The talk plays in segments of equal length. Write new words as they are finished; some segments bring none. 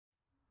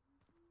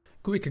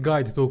Quick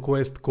guide to a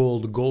quest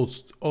called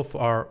Ghosts of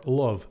Our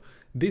Love.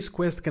 This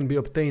quest can be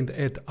obtained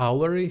at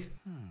Owlery.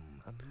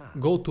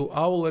 Go to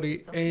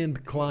Owlery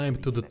and climb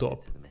to the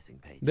top.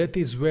 That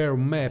is where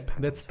map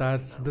that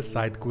starts the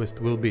side quest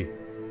will be.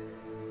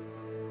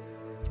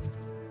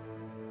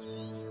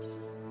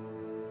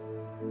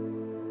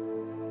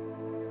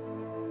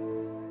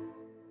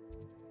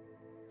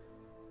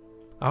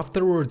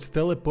 Afterwards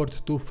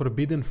teleport to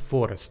Forbidden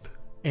Forest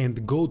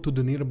and go to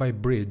the nearby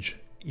bridge.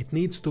 It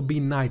needs to be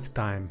night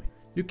time.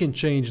 You can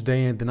change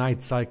day and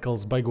night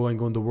cycles by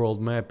going on the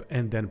world map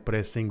and then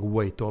pressing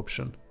wait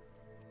option.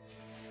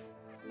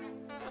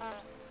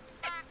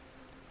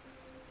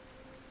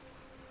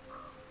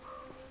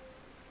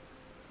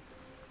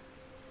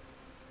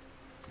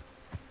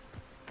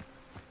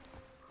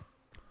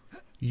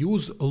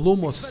 Use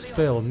Lumos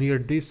spell near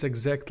this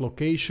exact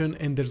location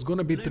and there's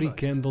gonna be 3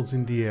 candles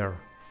in the air.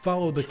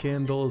 Follow the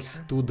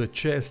candles to the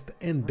chest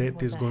and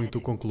that is going to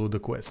conclude the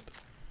quest.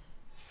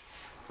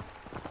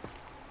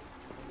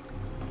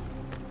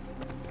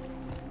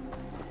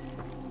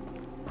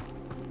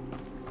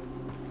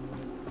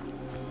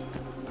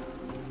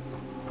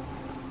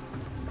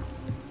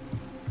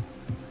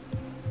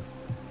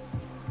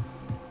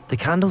 The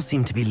candles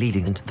seem to be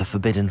leading into the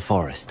Forbidden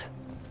Forest.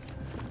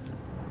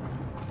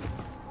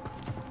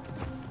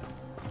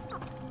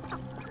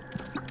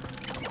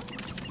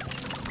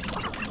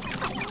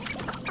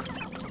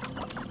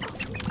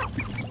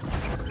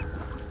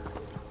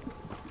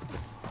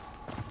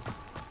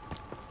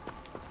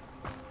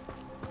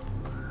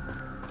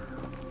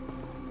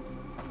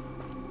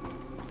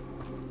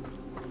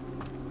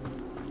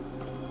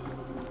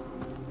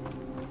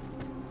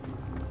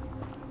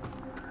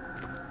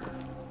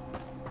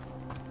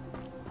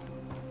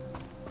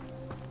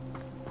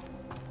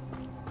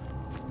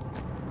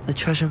 The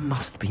treasure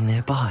must be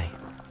nearby.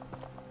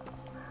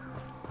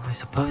 I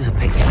suppose a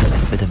picnic in the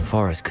Forbidden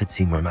Forest could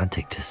seem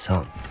romantic to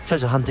some.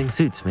 Treasure hunting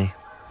suits me.